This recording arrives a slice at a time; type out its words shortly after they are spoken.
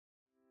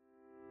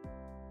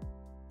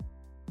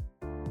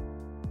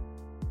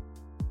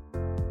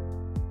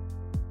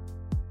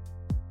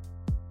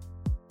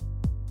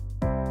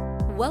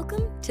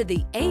Welcome to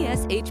the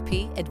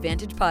ASHP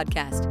Advantage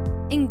Podcast,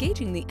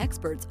 engaging the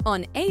experts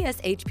on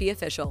ASHP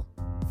Official,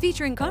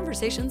 featuring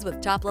conversations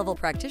with top-level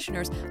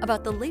practitioners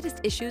about the latest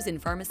issues in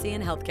pharmacy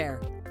and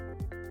healthcare.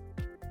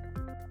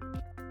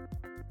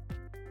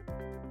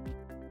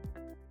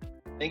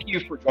 Thank you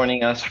for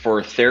joining us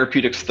for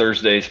Therapeutics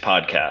Thursdays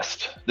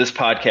podcast. This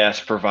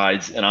podcast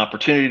provides an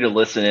opportunity to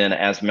listen in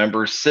as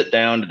members sit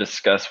down to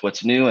discuss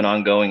what's new and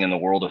ongoing in the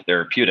world of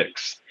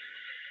therapeutics.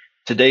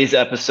 Today's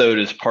episode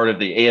is part of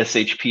the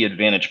ASHP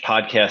Advantage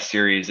podcast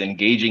series,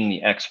 Engaging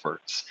the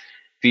Experts,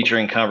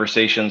 featuring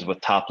conversations with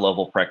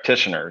top-level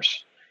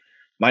practitioners.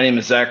 My name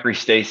is Zachary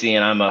Stacy,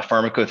 and I'm a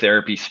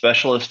pharmacotherapy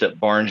specialist at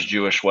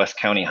Barnes-Jewish West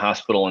County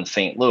Hospital in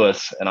St.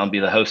 Louis, and I'll be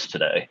the host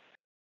today.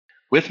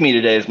 With me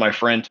today is my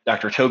friend,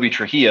 Dr. Toby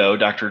Trujillo.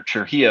 Dr.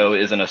 Trujillo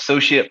is an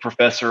associate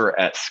professor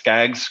at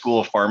Skaggs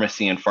School of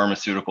Pharmacy and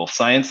Pharmaceutical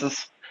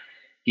Sciences.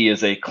 He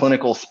is a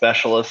clinical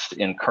specialist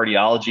in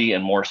cardiology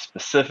and more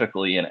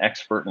specifically an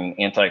expert in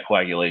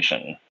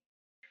anticoagulation.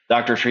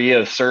 Dr.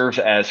 Trujillo serves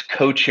as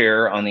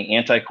co-chair on the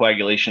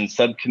anticoagulation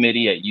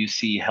subcommittee at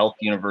UC Health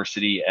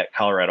University at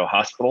Colorado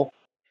Hospital.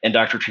 And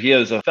Dr.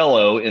 Trujillo is a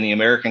fellow in the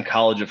American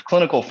College of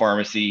Clinical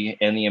Pharmacy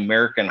and the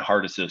American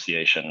Heart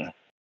Association.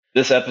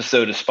 This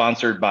episode is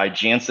sponsored by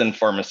Janssen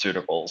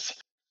Pharmaceuticals.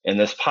 And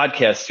this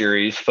podcast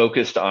series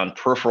focused on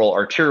peripheral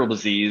arterial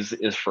disease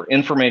is for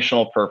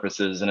informational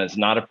purposes and is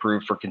not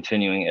approved for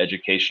continuing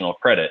educational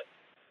credit.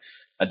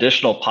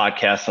 Additional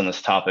podcasts on this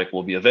topic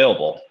will be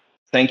available.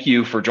 Thank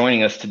you for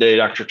joining us today,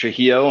 Dr.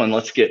 Trujillo, and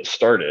let's get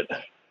started.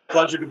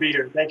 Pleasure to be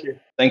here. Thank you.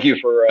 Thank you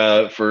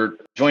for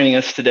joining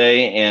us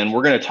today. And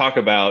we're going to talk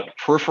about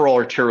peripheral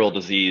arterial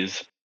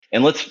disease.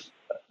 And let's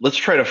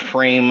try to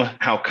frame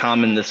how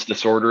common this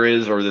disorder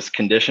is or this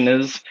condition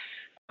is.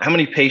 How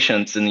many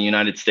patients in the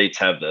United States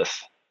have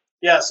this?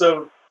 Yeah,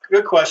 so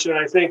good question.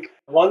 I think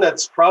one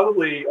that's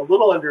probably a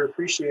little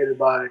underappreciated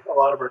by a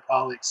lot of our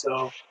colleagues.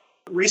 So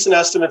recent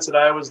estimates that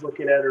I was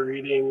looking at or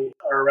reading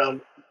are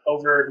around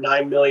over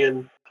 9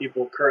 million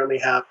people currently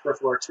have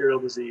peripheral arterial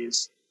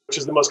disease, which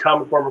is the most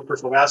common form of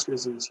peripheral vascular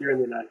disease here in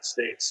the United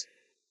States.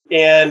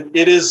 And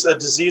it is a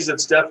disease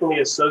that's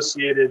definitely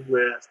associated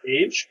with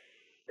age.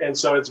 And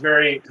so it's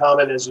very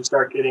common as you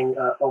start getting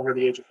over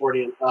the age of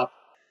 40 and up.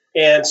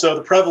 And so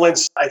the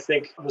prevalence, I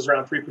think, was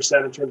around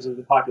 3% in terms of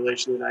the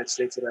population of the United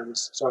States that I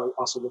was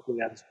also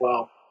looking at as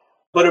well.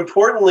 But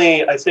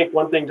importantly, I think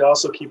one thing to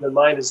also keep in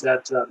mind is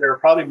that there are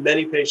probably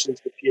many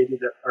patients with PAD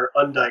that are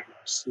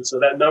undiagnosed. And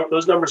so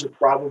those numbers are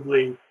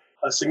probably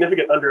a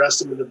significant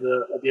underestimate of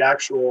the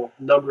actual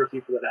number of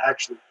people that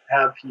actually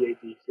have PAD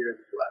here in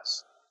the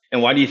U.S.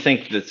 And why do you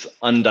think that's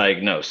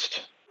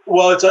undiagnosed?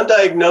 Well, it's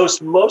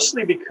undiagnosed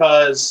mostly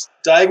because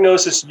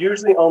diagnosis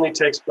usually only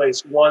takes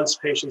place once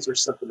patients are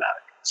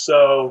symptomatic.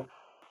 So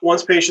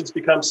once patients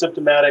become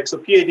symptomatic, so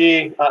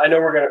PAD, I know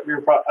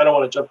I don't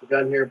want to jump the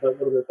gun here, but a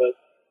little bit, but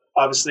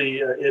obviously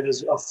it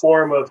is a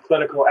form of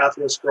clinical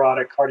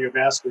atherosclerotic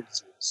cardiovascular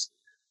disease.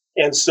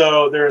 And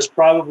so there's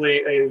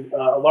probably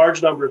a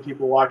large number of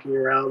people walking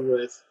around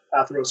with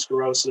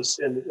atherosclerosis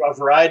in a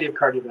variety of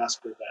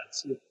cardiovascular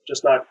events,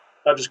 not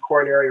just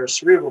coronary or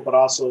cerebral, but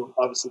also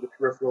obviously the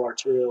peripheral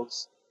arterial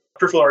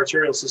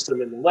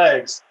system in the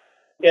legs.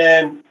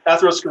 And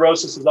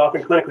atherosclerosis is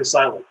often clinically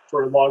silent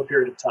for a long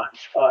period of time.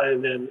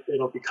 And then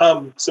it'll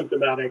become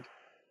symptomatic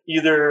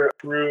either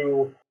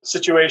through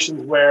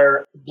situations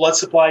where blood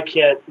supply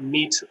can't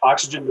meet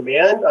oxygen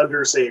demand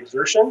under, say,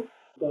 exertion,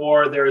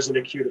 or there is an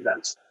acute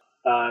event,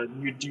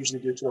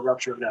 usually due to a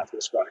rupture of an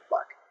atherosclerotic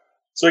plaque.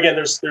 So again,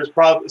 there's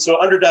probably, so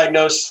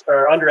underdiagnosed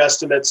or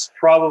underestimates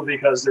probably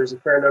because there's a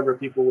fair number of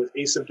people with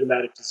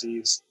asymptomatic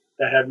disease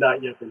that have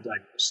not yet been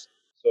diagnosed.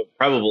 So it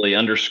probably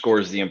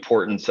underscores the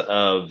importance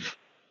of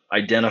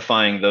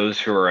identifying those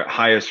who are at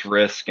highest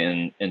risk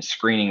and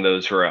screening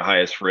those who are at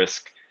highest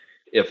risk.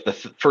 If the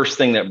first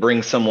thing that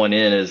brings someone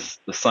in is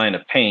the sign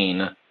of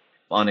pain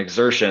on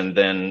exertion,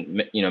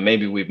 then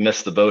maybe we've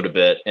missed the boat a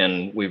bit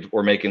and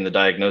we're making the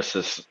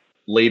diagnosis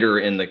later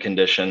in the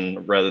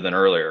condition rather than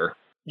earlier.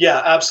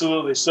 Yeah,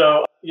 absolutely.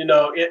 So,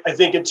 I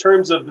think in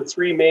terms of the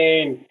three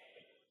main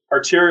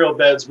arterial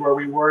beds where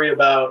we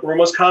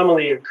most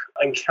commonly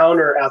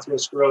encounter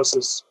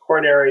atherosclerosis,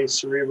 coronary,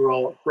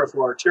 cerebral,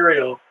 peripheral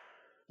arterial,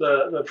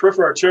 the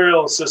peripheral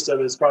arterial system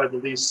is probably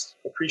the least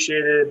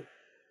appreciated,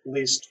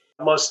 most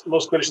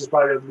clinicians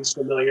probably have the least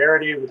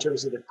familiarity in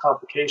terms of the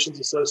complications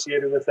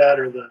associated with that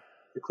or the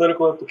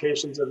clinical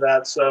implications of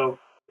that. So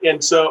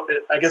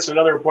I guess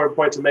another important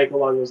point to make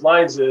along those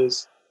lines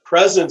is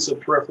presence of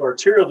peripheral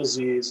arterial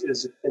disease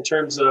is in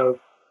terms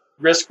of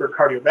risk for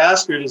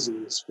cardiovascular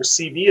disease, for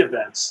CV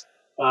events,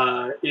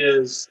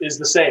 is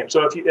the same.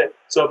 So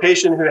a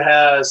patient who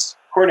has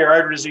coronary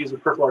artery disease or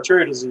peripheral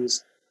arterial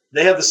disease,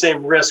 they have the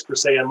same risk for,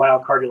 say, a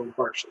myocardial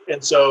infarction.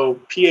 And so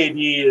PAD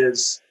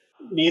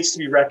needs to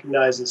be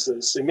recognized as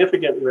a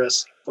significant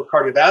risk for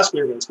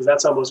cardiovascular events because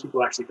that's how most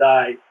people actually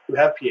die who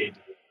have PAD.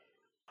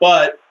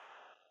 But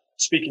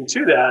speaking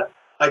to that,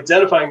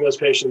 identifying those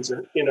patients,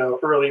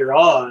 earlier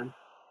on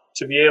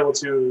to be able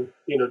to,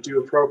 do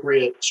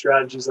appropriate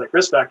strategies like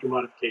risk factor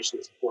modification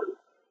is important.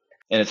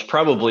 And it's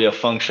probably a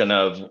function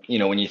of,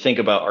 when you think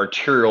about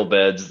arterial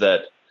beds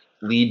that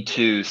lead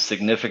to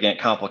significant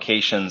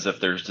complications if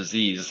there's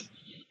disease,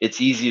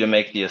 it's easy to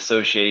make the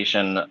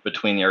association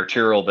between the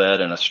arterial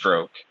bed and a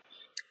stroke.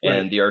 Right.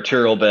 And the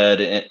arterial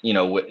bed,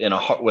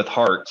 with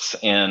hearts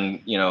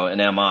and,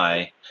 an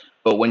MI.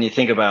 But when you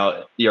think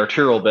about the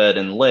arterial bed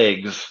and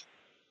legs,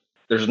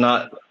 there's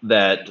not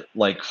that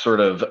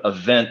sort of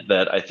event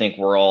that I think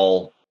we're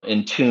all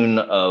in tune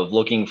of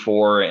looking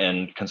for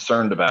and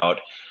concerned about.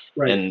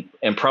 Right.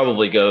 And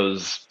probably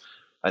goes,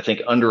 I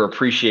think,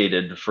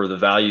 underappreciated for the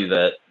value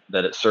that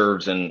it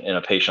serves in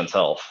a patient's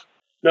health.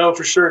 No,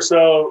 for sure.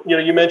 So,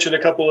 you mentioned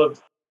a couple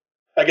of,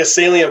 I guess,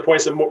 salient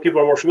points that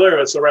people are more familiar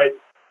with. So, right,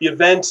 the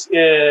event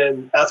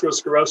in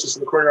atherosclerosis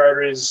of the coronary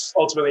arteries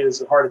ultimately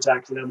is a heart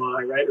attack and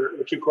MI, right, or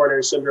acute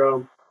coronary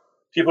syndrome.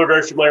 People are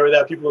very familiar with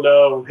that. People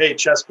know, hey,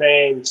 chest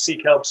pain,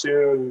 seek help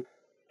soon,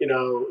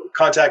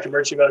 contact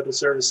emergency medical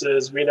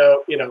services. We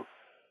know,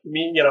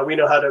 we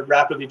know how to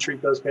rapidly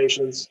treat those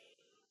patients.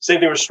 Same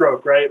thing with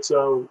stroke, right?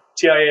 So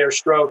TIA or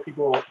stroke,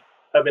 people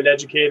have been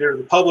educated.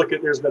 The public,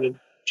 there's been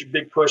a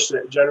big push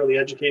to generally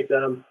educate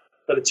them.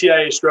 But a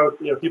TIA stroke,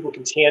 people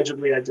can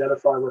tangibly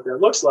identify what that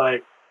looks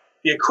like.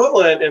 The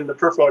equivalent in the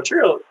peripheral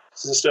arterial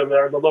system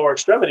or the lower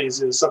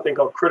extremities is something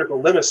called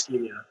critical limb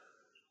ischemia.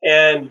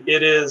 And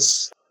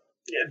it's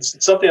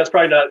something that's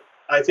probably not,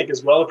 I think,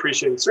 is well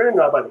appreciated, certainly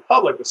not by the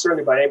public, but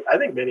certainly by, I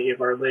think, many of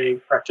our lay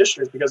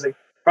practitioners, because they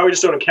probably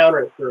just don't encounter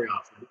it very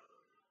often.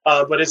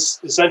 But it's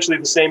essentially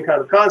the same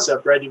kind of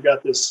concept, right? You've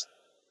got this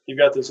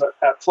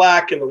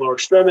plaque in the lower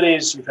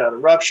extremities. You've had a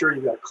rupture.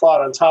 You've got a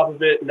clot on top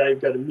of it. And now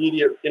you've got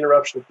immediate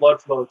interruption of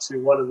blood flow to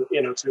one of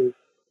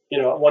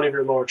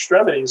your lower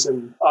extremities.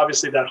 And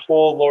obviously, that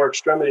whole lower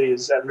extremity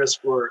is at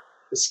risk for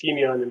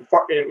ischemia and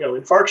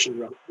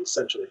infarction,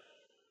 essentially.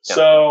 Yeah.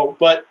 So,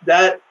 but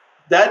that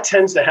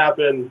tends to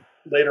happen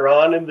later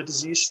on in the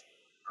disease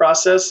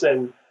process,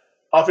 and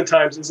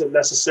oftentimes isn't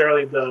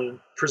necessarily the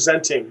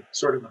presenting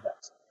sort of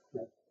event.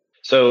 Yeah.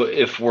 So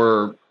if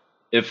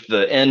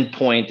the end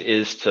point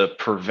is to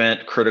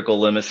prevent critical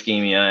limb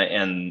ischemia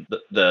and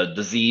the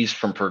disease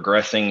from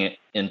progressing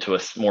into a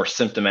more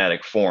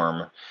symptomatic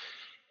form,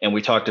 and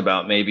we talked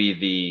about maybe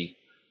the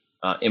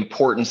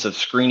importance of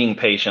screening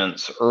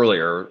patients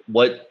earlier,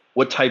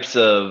 what types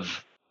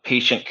of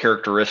patient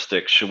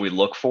characteristics should we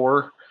look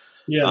for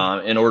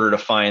in order to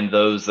find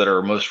those that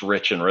are most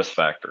rich in risk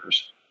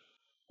factors?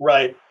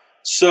 Right.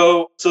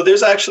 So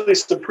there's actually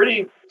some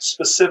pretty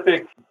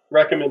specific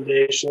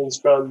recommendations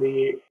from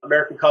the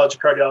American College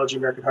of Cardiology,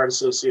 American Heart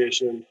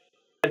Association,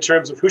 in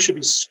terms of who should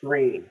be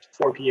screened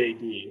for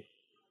PAD.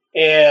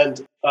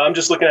 And I'm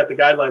just looking at the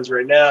guidelines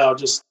right now.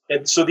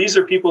 And so these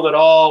are people that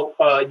all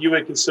you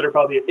would consider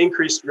probably an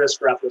increased risk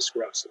for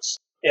atherosclerosis.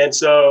 And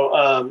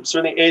so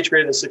certainly age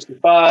greater than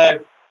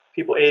 65,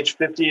 people age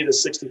 50 to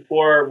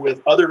 64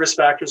 with other risk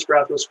factors for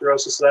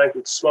atherosclerosis, that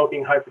includes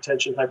smoking,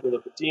 hypertension,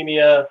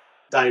 hyperlipidemia,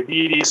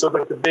 diabetes. So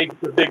like the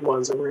big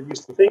ones that we're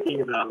used to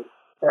thinking about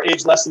are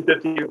age less than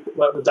 50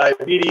 with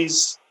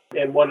diabetes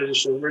and one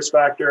additional risk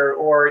factor,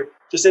 or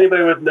just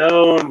anybody with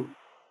known,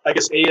 I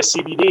guess,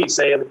 ASCVD,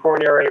 say in the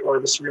coronary or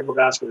the cerebral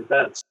vascular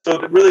beds. So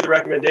really the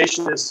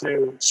recommendation is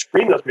to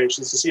screen those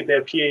patients to see if they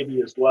have PAD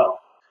as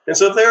well. And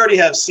so if they already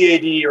have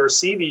CAD or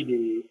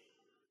CVD,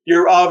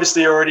 you're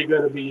obviously already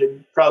going to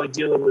be probably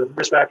dealing with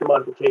risk factor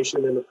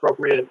modification and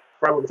appropriate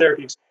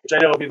pharmacotherapy, which I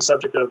know will be the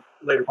subject of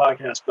later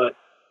podcasts. But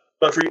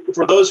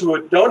for those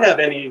who don't have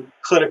any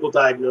clinical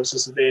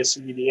diagnosis of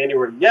ASCVD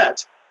anywhere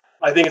yet,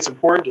 I think it's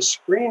important to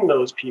screen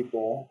those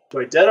people to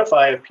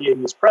identify if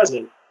PAD is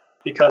present,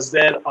 because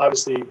then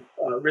obviously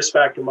risk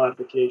factor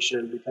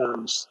modification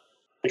becomes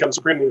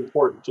supremely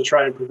important to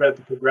try and prevent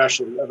the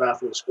progression of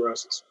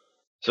atherosclerosis.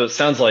 So it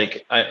sounds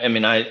like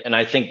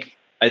I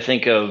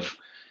think of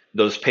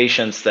those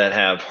patients that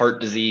have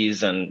heart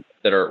disease and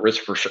that are at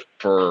risk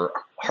for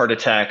heart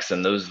attacks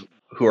and those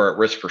who are at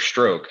risk for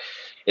stroke.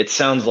 It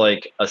sounds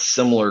like a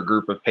similar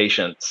group of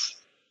patients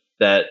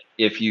that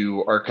if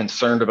you are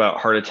concerned about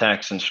heart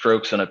attacks and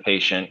strokes in a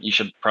patient, you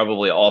should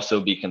probably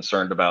also be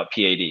concerned about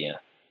PAD.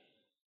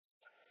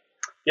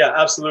 Yeah,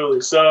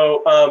 absolutely.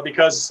 So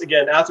because,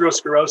 again,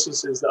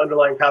 atherosclerosis is the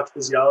underlying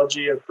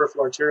pathophysiology of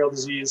peripheral arterial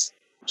disease,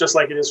 just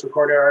like it is for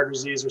coronary artery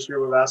disease or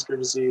cerebral vascular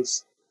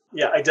disease.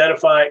 Yeah,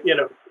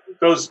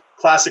 those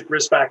classic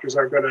risk factors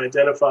are going to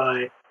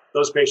identify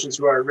those patients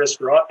who are at risk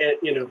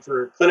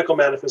for clinical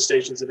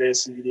manifestations of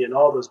ASCVD in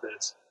all those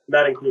beds. And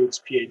that includes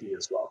PAD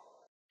as well.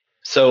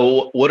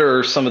 So what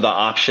are some of the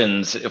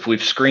options if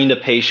we've screened a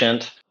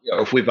patient,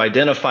 or if we've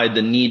identified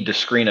the need to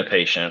screen a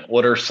patient?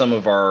 What are some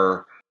of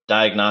our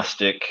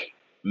diagnostic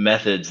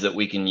methods that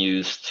we can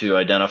use to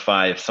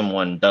identify if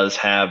someone does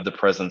have the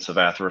presence of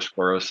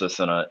atherosclerosis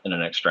in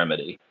an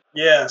extremity?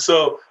 Yeah,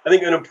 so I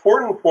think an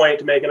important point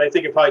to make, and I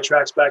think it probably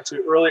tracks back to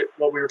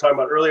what we were talking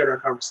about earlier in our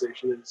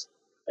conversation, is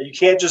you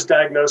can't just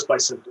diagnose by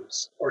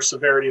symptoms or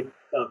severity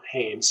of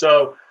pain.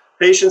 So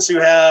patients who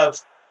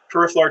have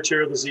peripheral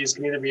arterial disease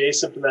can either be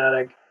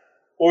asymptomatic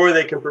or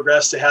they can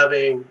progress to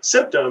having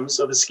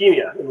symptoms of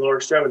ischemia in the lower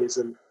extremities.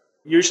 And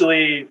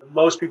usually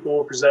most people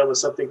will present with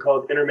something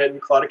called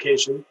intermittent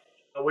claudication,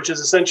 which is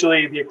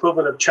essentially the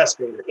equivalent of chest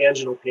pain or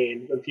anginal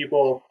pain. When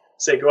people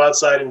say go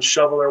outside and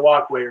shovel their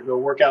walkway or go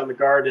work out in the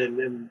garden,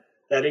 and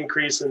that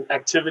increase in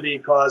activity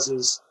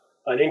causes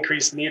an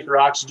increased need for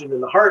oxygen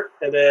in the heart,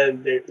 and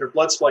then their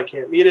blood supply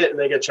can't meet it and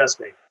they get chest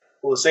pain.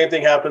 Well, the same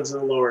thing happens in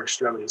the lower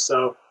extremities.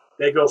 So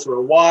they go for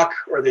a walk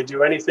or they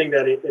do anything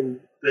that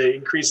they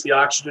increase the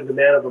oxygen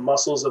demand of the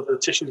muscles of the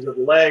tissues of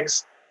the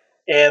legs,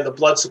 and the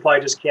blood supply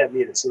just can't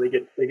meet it. So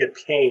they get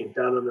pain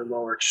down in their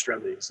lower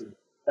extremities, and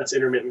that's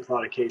intermittent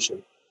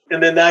claudication.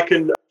 And then that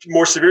can,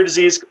 more severe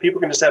disease, people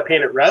can just have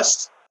pain at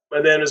rest.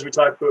 And then, as we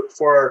talked about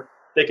before,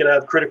 they can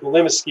have critical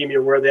limb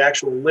ischemia where the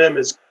actual limb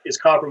is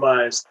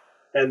compromised,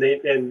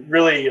 and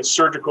really a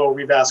surgical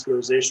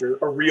revascularization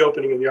or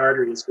reopening of the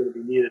artery is going to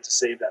be needed to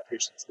save that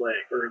patient's leg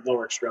or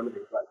lower extremity.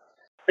 But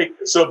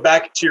so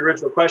back to your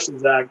original question,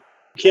 Zach,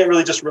 you can't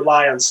really just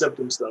rely on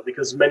symptoms though,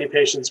 because many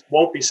patients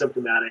won't be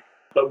symptomatic,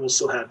 but will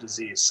still have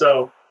disease.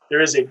 So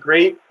there is a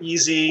great,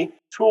 easy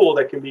tool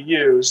that can be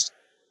used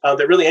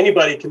that really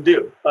anybody can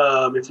do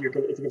if you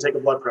can take a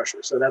blood pressure.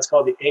 So that's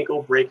called the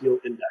ankle brachial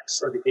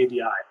index, or the ABI.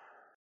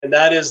 And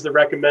that is the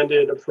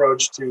recommended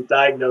approach to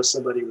diagnose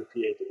somebody with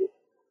PAD.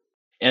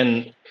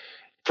 And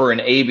for an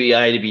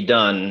ABI to be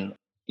done,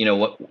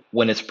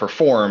 when it's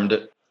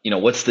performed,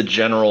 what's the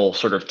general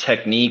sort of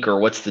technique, or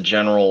what's the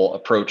general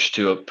approach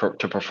to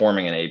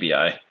performing an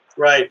ABI?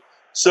 Right.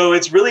 So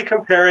it's really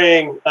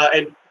comparing,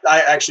 and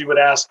I actually would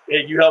ask,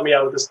 hey, you help me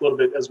out with this a little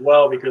bit as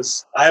well,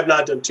 because I have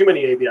not done too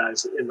many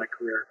ABIs in my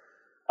career.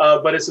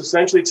 But it's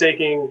essentially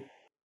taking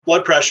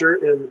blood pressure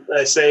in,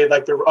 I say,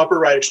 like the upper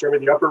right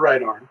extremity, the upper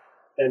right arm,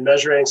 and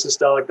measuring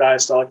systolic,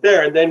 diastolic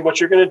there. And then what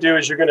you're going to do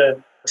is you're going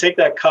to take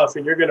that cuff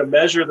and you're going to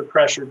measure the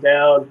pressure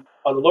down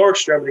on the lower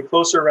extremity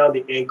closer around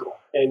the ankle.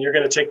 And you're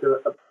going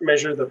to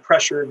measure the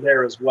pressure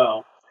there as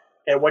well.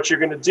 And what you're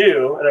going to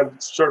do, and I'm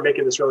sort of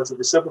making this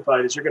relatively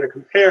simplified, is you're going to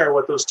compare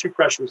what those two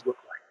pressures look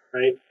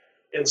like, right?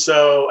 And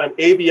so an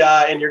ABI,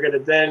 and you're going to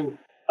then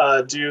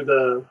do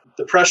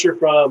the pressure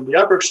from the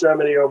upper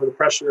extremity over the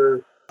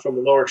pressure from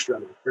the lower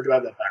extremity. Or do I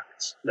have that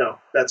backwards? No,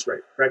 that's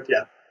right. Correct?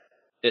 Yeah.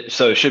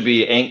 So it should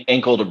be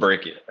ankle to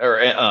brachial,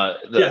 or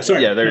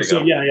sorry. Yeah, there you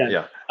go.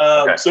 Yeah.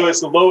 Okay. So it's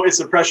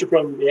the pressure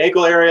from the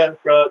ankle area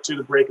to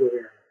the brachial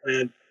area.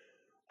 And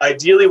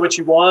ideally what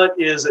you want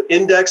is an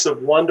index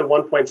of 1 to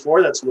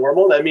 1.4. That's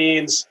normal. That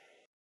means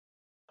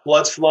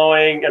blood's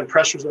flowing and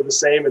pressures are the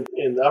same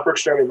in the upper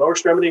extremity and lower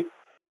extremity.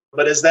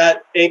 But as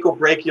that ankle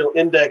brachial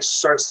index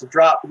starts to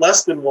drop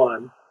less than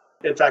 1,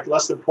 in fact,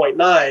 less than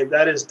 0.9,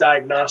 that is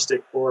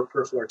diagnostic for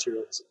peripheral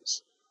arterial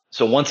disease.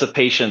 So once a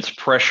patient's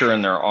pressure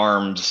in their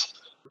arms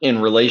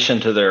in relation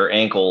to their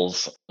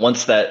ankles,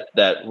 once that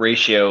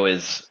ratio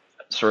is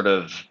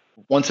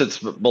once it's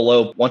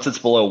below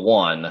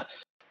 1,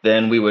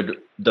 then we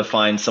would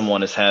define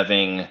someone as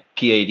having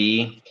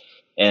PAD.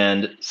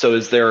 And so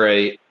is there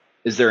an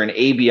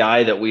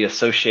ABI that we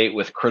associate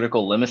with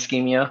critical limb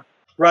ischemia?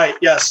 Right.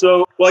 Yeah.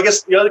 So, I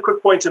guess the other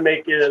quick point to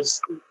make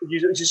is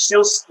you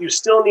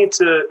still need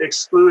to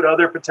exclude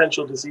other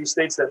potential disease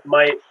states that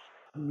might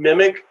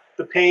mimic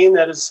the pain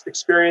that is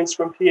experienced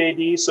from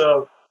PAD.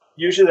 So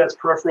usually that's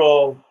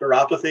peripheral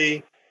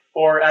neuropathy,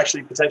 or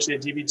actually potentially a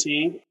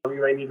DVT.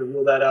 You might need to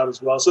rule that out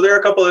as well. So there are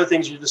a couple other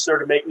things you just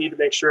sort of need to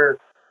make sure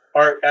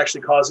aren't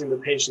actually causing the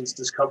patient's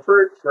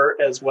discomfort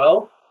as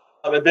well.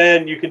 And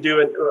then you can do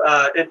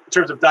in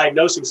terms of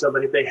diagnosing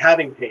somebody if they're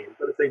having pain.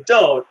 But if they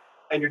don't,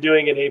 and you're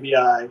doing an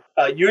ABI,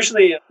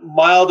 usually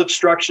mild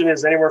obstruction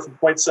is anywhere from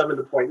 0.7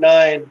 to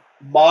 0.9.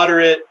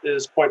 Moderate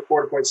is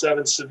 0.4 to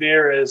 0.7.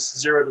 Severe is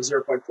 0 to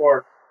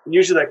 0.4. And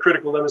usually that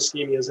critical limb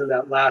ischemia is in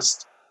that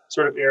last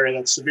sort of area,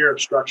 that severe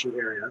obstruction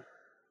area.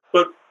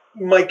 But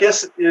my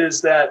guess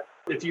is that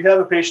if you have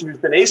a patient who's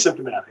been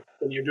asymptomatic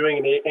and you're doing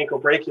an ankle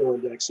brachial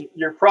index,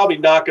 you're probably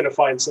not going to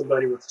find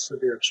somebody with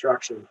severe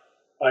obstruction.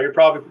 You're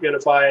probably going to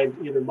find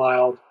either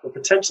mild or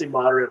potentially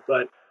moderate,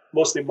 but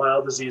mostly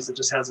mild disease that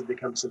just hasn't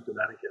become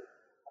symptomatic yet.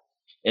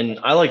 And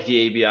I like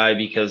the ABI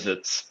because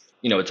it's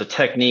a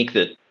technique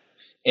that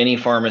any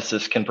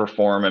pharmacist can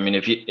perform. I mean,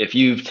 if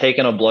you've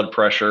taken a blood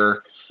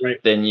pressure, right,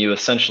 then you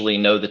essentially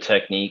know the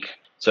technique.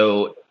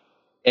 So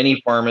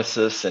any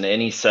pharmacist in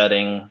any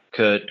setting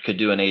could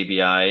do an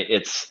ABI.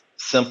 It's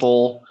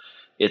simple.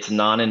 It's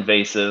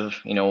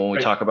non-invasive. When we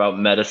right, talk about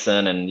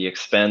medicine and the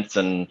expense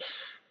and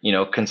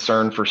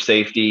concern for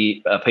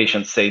safety,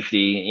 patient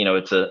safety,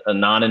 it's a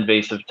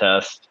non-invasive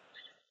test.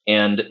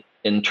 And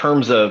in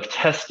terms of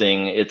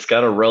testing, it's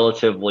got a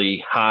relatively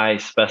high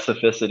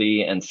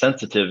specificity and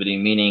sensitivity,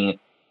 meaning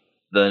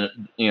the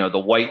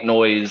white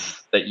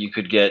noise that you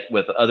could get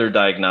with other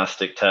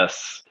diagnostic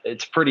tests,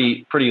 it's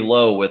pretty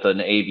low with an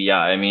ABI.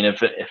 I mean,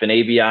 if an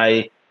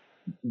ABI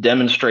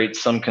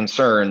demonstrates some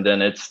concern,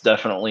 then it's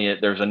definitely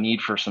there's a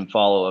need for some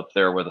follow-up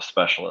there with a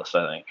specialist,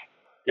 I think.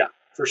 Yeah,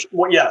 for sure.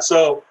 Well, yeah.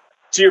 So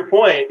to your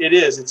point,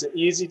 it's an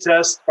easy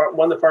test,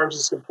 one the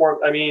pharmacist can perform.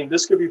 I mean,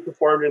 this could be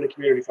performed in a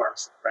community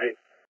pharmacy, right?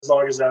 As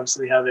long as they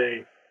obviously have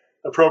a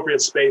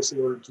appropriate space in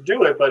order to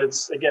do it. But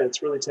it's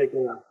really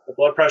taking the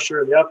blood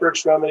pressure in the upper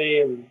extremity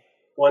and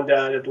one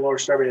down at the lower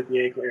extremity at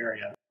the ankle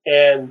area.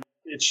 And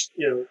it's,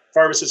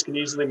 pharmacists can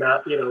easily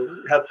have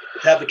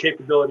the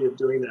capability of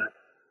doing that.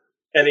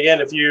 And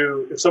again,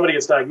 if somebody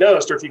gets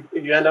diagnosed, or if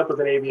you end up with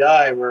an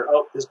ABI where,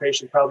 this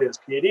patient probably has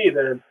PAD,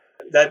 then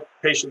that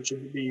patient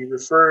should be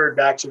referred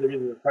back to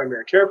either the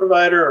primary care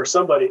provider or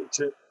somebody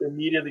to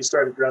immediately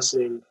start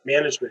addressing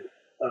management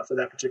for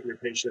that particular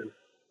patient.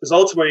 Because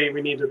ultimately,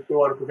 we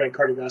want to prevent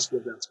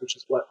cardiovascular events, which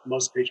is what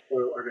most patients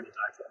are going to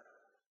die from.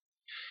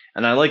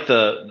 And I like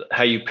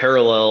how you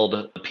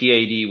paralleled the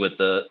PAD with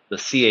the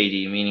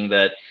CAD, meaning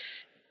that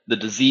the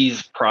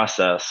disease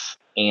process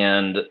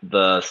and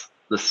the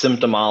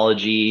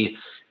symptomology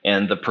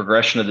and the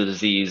progression of the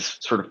disease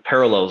sort of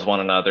parallels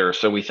one another.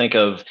 So we think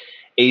of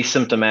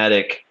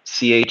asymptomatic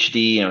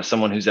CHD,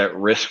 someone who's at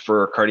risk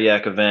for a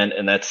cardiac event,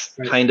 and that's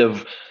right. kind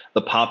of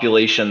the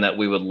population that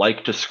we would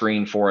like to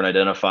screen for and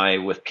identify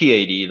with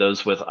PAD,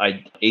 those with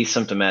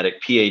asymptomatic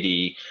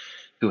PAD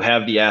who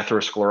have the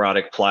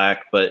atherosclerotic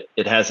plaque, but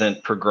it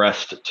hasn't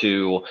progressed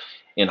to,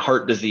 in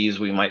heart disease,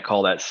 we might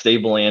call that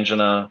stable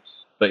angina,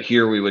 but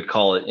here we would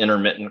call it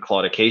intermittent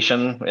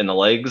claudication in the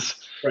legs,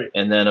 right.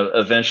 And then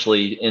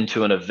eventually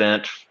into an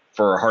event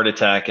for a heart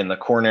attack in the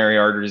coronary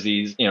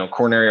arteries,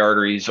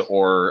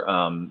 or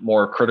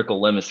more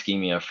critical limb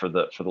ischemia for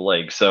the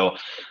leg. So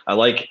I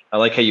like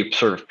how you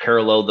sort of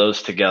parallel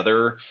those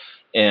together,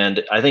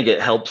 and I think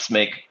it helps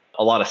make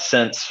a lot of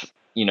sense.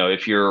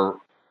 If you're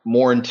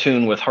more in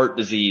tune with heart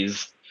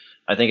disease,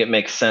 I think it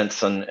makes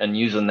sense and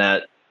using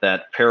that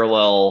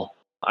parallel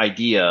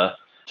idea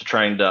to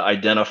trying to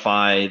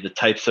identify the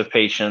types of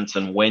patients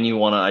and when you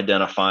want to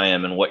identify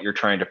them and what you're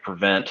trying to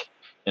prevent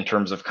in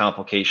terms of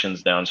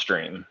complications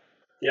downstream.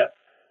 Yeah.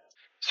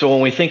 So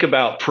when we think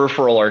about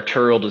peripheral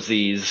arterial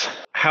disease,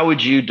 how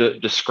would you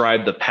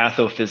describe the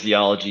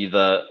pathophysiology,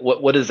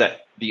 what is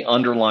that, the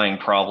underlying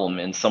problem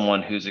in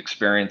someone who's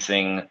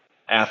experiencing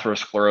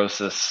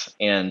atherosclerosis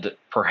and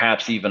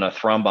perhaps even a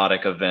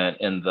thrombotic event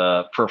in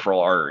the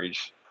peripheral arteries?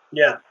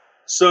 Yeah.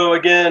 So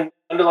again,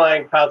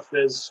 underlying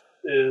pathophysiology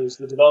is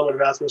the development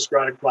of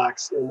atherosclerotic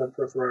plaques in the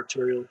peripheral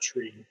arterial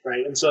tree,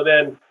 right? And so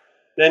then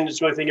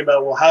just really thinking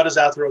about, well, how does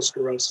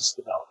atherosclerosis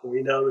develop? And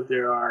we know that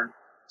there are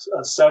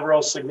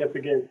several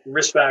significant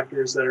risk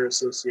factors that are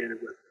associated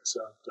with it.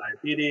 So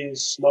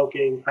diabetes,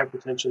 smoking,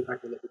 hypertension,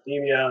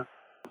 hyperlipidemia,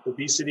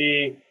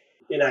 obesity,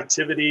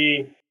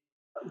 inactivity,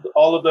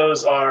 all of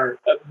those have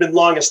been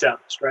long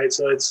established, right?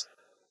 So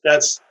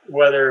that's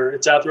whether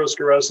it's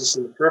atherosclerosis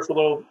in the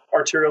peripheral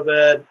arterial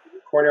bed,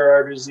 coronary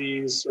artery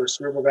disease, or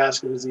cerebral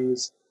vascular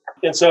disease.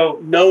 And so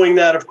knowing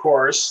that, of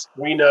course,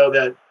 we know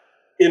that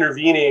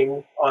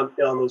intervening on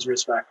those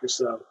risk factors,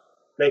 so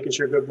making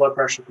sure good blood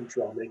pressure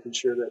control, making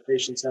sure that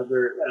patients have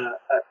their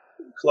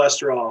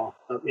cholesterol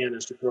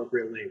managed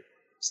appropriately,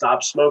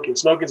 stop smoking.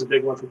 Smoking is a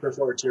big one for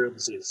peripheral arterial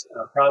disease.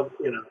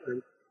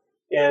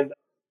 And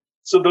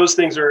so those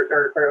things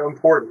are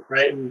important,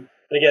 right? And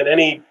again,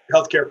 any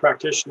healthcare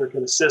practitioner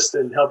can assist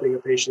in helping a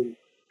patient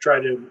try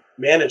to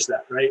manage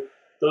that, right?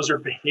 Those are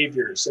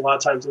behaviors. A lot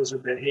of times those are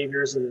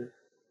behaviors and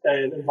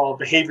involve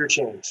behavior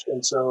change.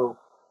 And so,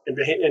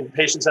 and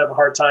patients have a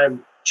hard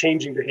time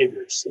changing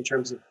behaviors in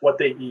terms of what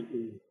they eat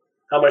and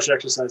how much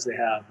exercise they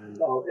have and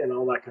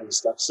all that kind of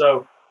stuff.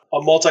 So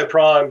a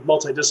multi-pronged,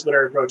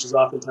 multidisciplinary approach is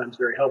oftentimes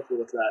very helpful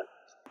with that.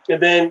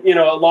 And then,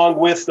 along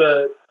with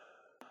the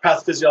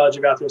pathophysiology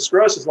of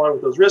atherosclerosis, along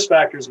with those risk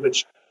factors,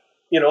 which,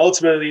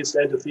 ultimately leads to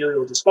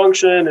endothelial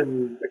dysfunction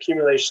and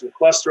accumulation of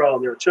cholesterol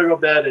in the arterial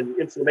bed and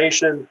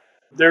inflammation,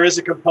 there is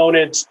a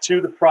component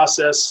to the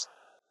process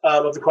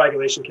of the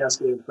coagulation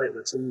cascade in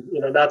platelets. And,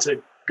 not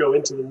to go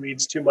into the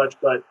weeds too much,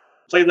 but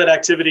platelet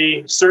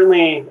activity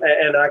certainly,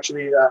 and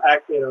actually,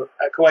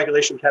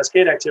 coagulation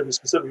cascade activity,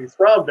 specifically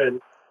thrombin,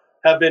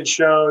 have been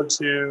shown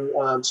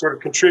to sort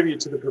of contribute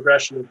to the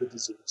progression of the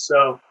disease.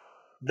 So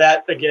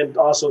that, again,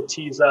 also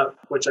tees up,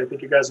 which I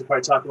think you guys will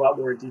probably talk a lot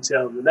more in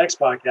detail in the next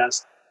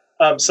podcast,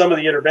 some of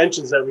the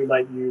interventions that we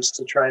might use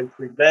to try and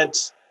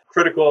prevent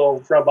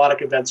critical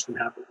thrombotic events from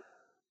happening.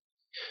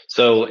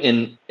 So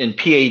in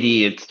PAD,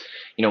 it's,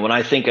 when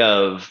I think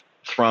of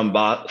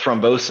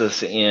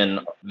thrombosis in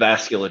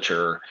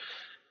vasculature,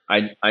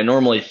 I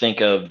normally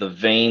think of the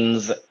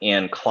veins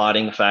and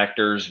clotting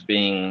factors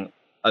being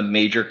a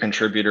major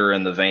contributor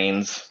in the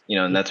veins,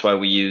 and that's why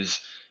we use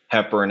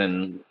heparin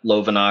and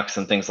Lovenox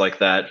and things like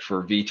that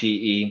for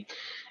VTE.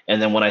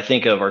 And then when I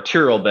think of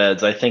arterial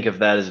beds, I think of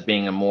that as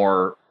being a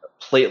more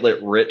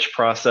platelet-rich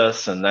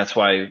process, and that's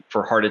why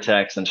for heart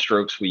attacks and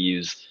strokes we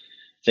use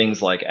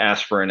things like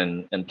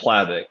aspirin and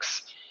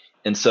Plavix.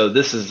 And so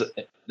this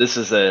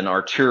is an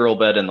arterial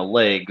bed in the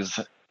legs,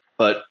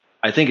 but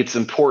I think it's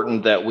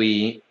important that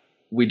we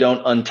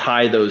don't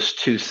untie those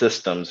two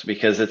systems,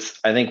 because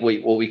I think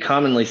what we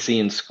commonly see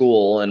in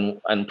school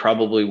and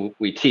probably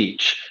we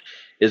teach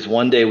is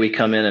one day we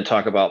come in and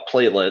talk about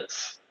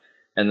platelets,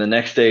 and the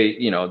next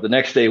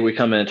day we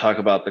come in and talk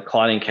about the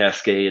clotting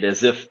cascade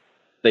as if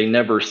they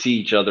never see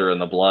each other in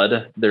the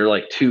blood. They're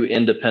like two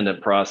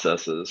independent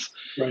processes.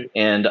 Right.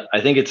 And I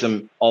think it's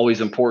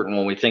always important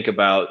when we think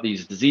about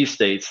these disease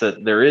states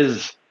that there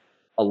is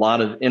a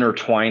lot of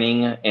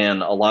intertwining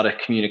and a lot of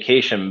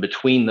communication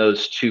between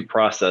those two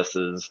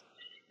processes.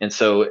 And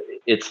so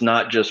it's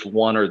not just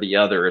one or the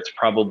other. It's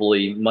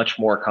probably much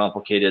more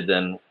complicated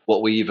than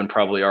what we even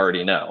probably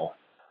already know.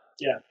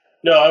 Yeah.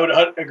 No, I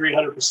would agree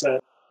 100%.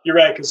 You're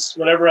right, because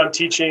whenever I'm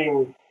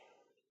teaching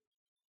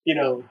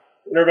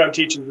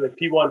the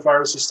P1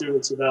 pharmacy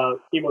students about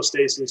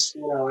hemostasis,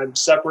 I'm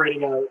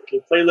separating out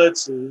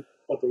platelets and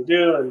what they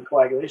do and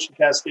coagulation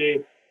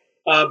cascade.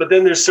 But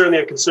then there's certainly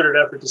a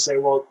concerted effort to say,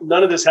 well,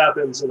 none of this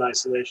happens in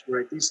isolation,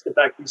 right? These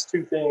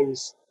two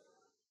things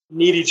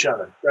need each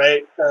other,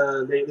 right?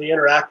 They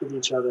interact with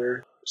each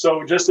other.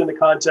 So just in the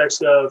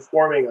context of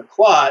forming a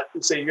clot,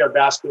 let's say you have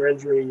vascular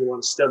injury, you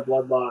want to stem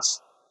blood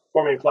loss,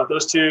 forming a clot.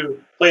 Those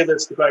two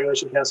platelets, the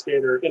coagulation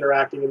cascade, are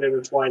interacting and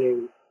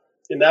intertwining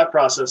in that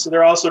process. So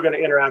they're also going to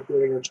interact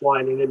and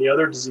intertwine in any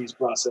other disease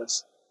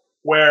process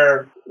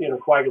where,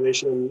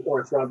 coagulation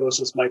or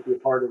thrombosis might be a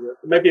part of it.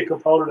 It might be a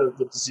component of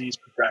the disease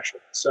progression.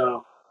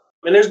 So,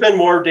 and there's been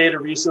more data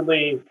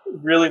recently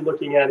really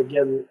looking at,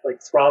 again, like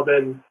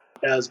thrombin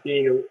as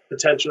being a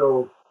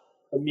potential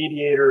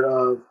mediator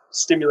of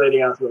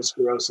stimulating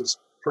atherosclerosis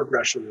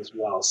progression as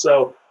well.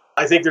 So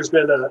I think there's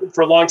been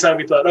for a long time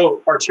we thought,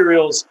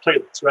 arterioles,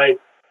 platelets, right?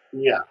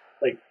 Yeah,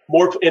 like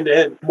more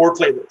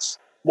platelets,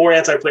 more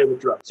antiplatelet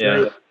drugs. Yeah.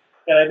 Right?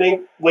 And I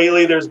think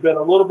lately there's been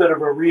a little bit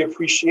of a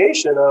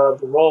reappreciation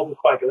of the role of the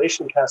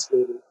coagulation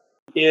cascade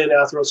in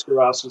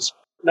atherosclerosis,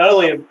 not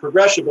only in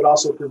progression, but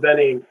also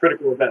preventing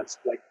critical events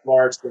like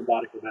large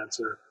thrombotic events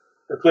or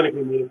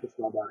clinically meaningful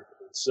thrombotic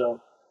events.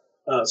 So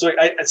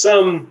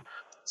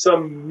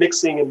some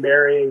mixing and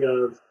marrying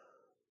of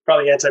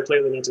probably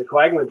antiplatelet and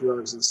anticoagulant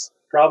drugs is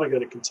probably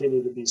going to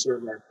continue to be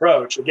sort of our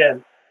approach.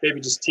 Again,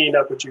 maybe just teeing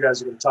up what you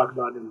guys are going to talk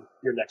about in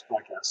your next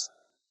podcast.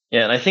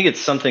 Yeah, and I think it's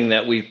something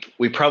that we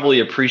probably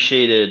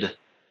appreciated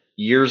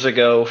years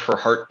ago for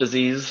heart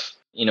disease.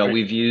 Right.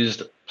 We've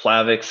used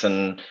Plavix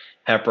and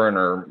heparin,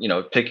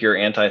 or pick your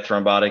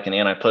antithrombotic and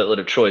antiplatelet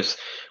of choice.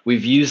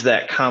 We've used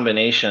that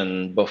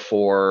combination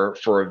before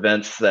for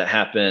events that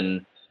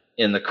happen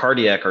in the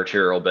cardiac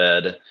arterial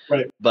bed.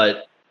 Right.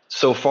 But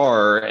so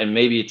far, and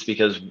maybe it's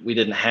because we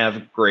didn't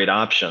have great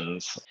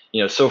options,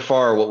 so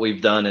far what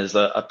we've done is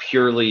a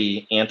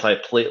purely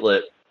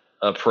antiplatelet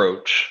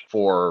approach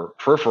for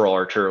peripheral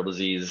arterial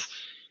disease.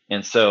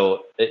 And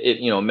so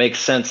it makes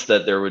sense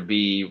that there would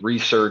be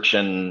research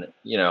and,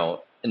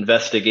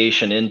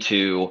 investigation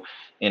into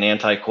an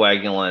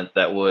anticoagulant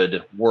that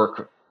would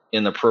work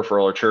in the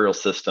peripheral arterial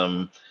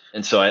system.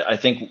 And so I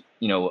think,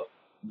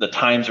 the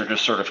times are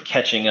just sort of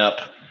catching up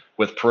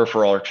with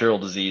peripheral arterial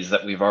disease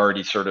that we've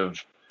already sort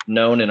of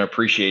known and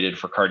appreciated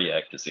for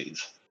cardiac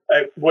disease.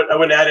 I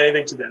wouldn't add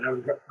anything to that. I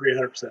would agree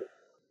 100%.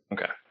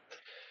 Okay.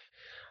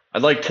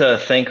 I'd like to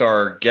thank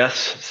our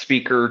guest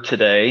speaker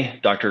today,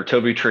 Dr.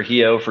 Toby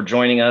Trujillo, for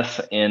joining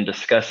us in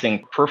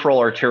discussing peripheral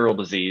arterial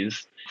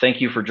disease. Thank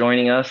you for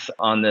joining us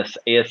on this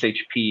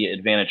ASHP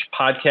Advantage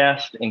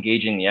podcast,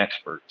 Engaging the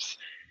Experts.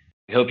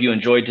 We hope you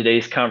enjoyed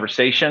today's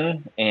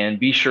conversation, and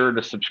be sure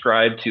to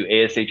subscribe to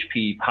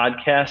ASHP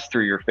Podcast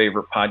through your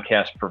favorite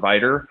podcast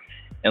provider,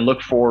 and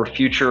look for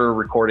future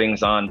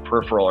recordings on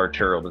peripheral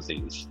arterial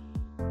disease.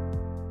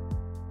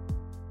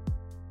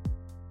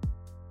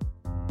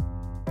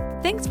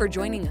 Thanks for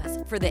joining us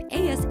for the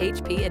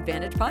ASHP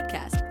Advantage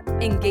podcast,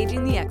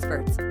 Engaging the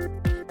Experts.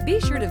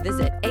 Be sure to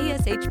visit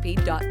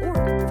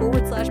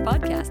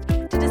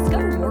ashp.org/podcast to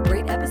discover more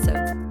great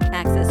episodes,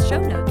 access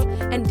show notes,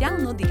 and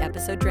download the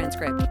episode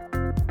transcript.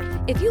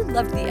 If you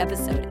loved the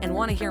episode and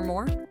want to hear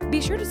more, be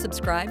sure to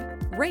subscribe,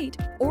 rate,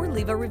 or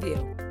leave a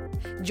review.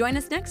 Join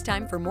us next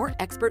time for more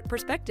expert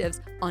perspectives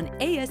on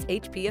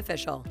ASHP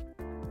Official.